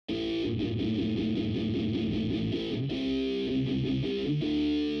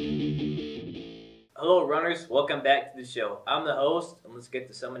Hello runners, welcome back to the show. I'm the host, and let's get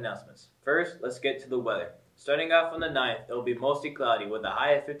to some announcements. First, let's get to the weather. Starting off on the 9th, it will be mostly cloudy with a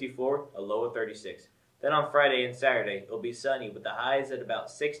high of 54, a low of 36. Then on Friday and Saturday, it will be sunny with the highs at about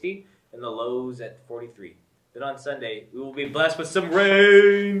 60 and the lows at 43. Then on Sunday, we will be blessed with some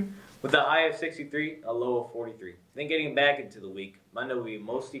rain with a high of 63, a low of 43. Then getting back into the week, Monday will be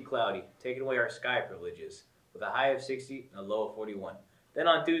mostly cloudy, taking away our sky privileges with a high of 60 and a low of 41. Then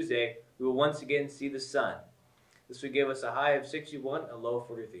on Tuesday, we will once again see the sun. This will give us a high of 61 and a low of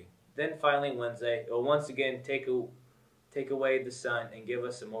 43. Then finally Wednesday, it will once again take away the sun and give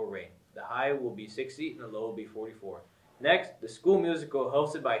us some more rain. The high will be 60 and the low will be 44. Next, the school musical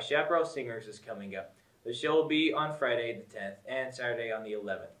hosted by Chaparral Singers is coming up. The show will be on Friday the 10th and Saturday on the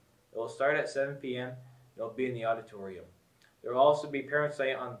 11th. It will start at 7 p.m. It will be in the auditorium. There will also be Parents'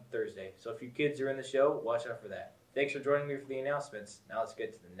 Night on Thursday, so if your kids are in the show, watch out for that. Thanks for joining me for the announcements. Now let's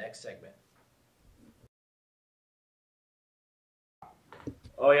get to the next segment.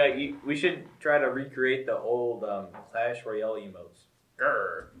 Oh yeah, we should try to recreate the old Clash Royale emotes.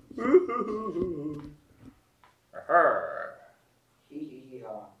 Grr.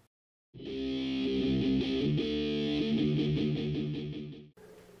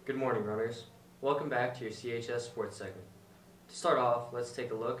 Good morning, runners. Welcome back to your CHS Sports segment. To start off, let's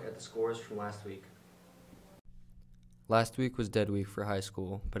take a look at the scores from last week. Last week was dead week for high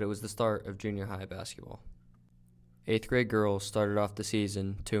school, but it was the start of junior high basketball. 8th grade girls started off the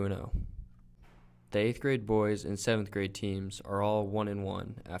season 2-0. The 8th grade boys and 7th grade teams are all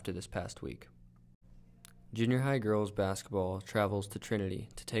 1-1 after this past week. Junior high girls basketball travels to Trinity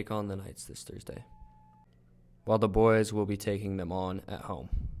to take on the Knights this Thursday, while the boys will be taking them on at home.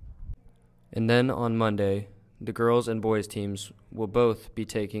 And then on Monday, the girls and boys teams will both be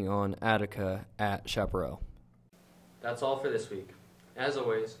taking on Attica at Chaparral. That's all for this week. As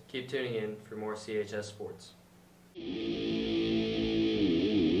always, keep tuning in for more CHS Sports.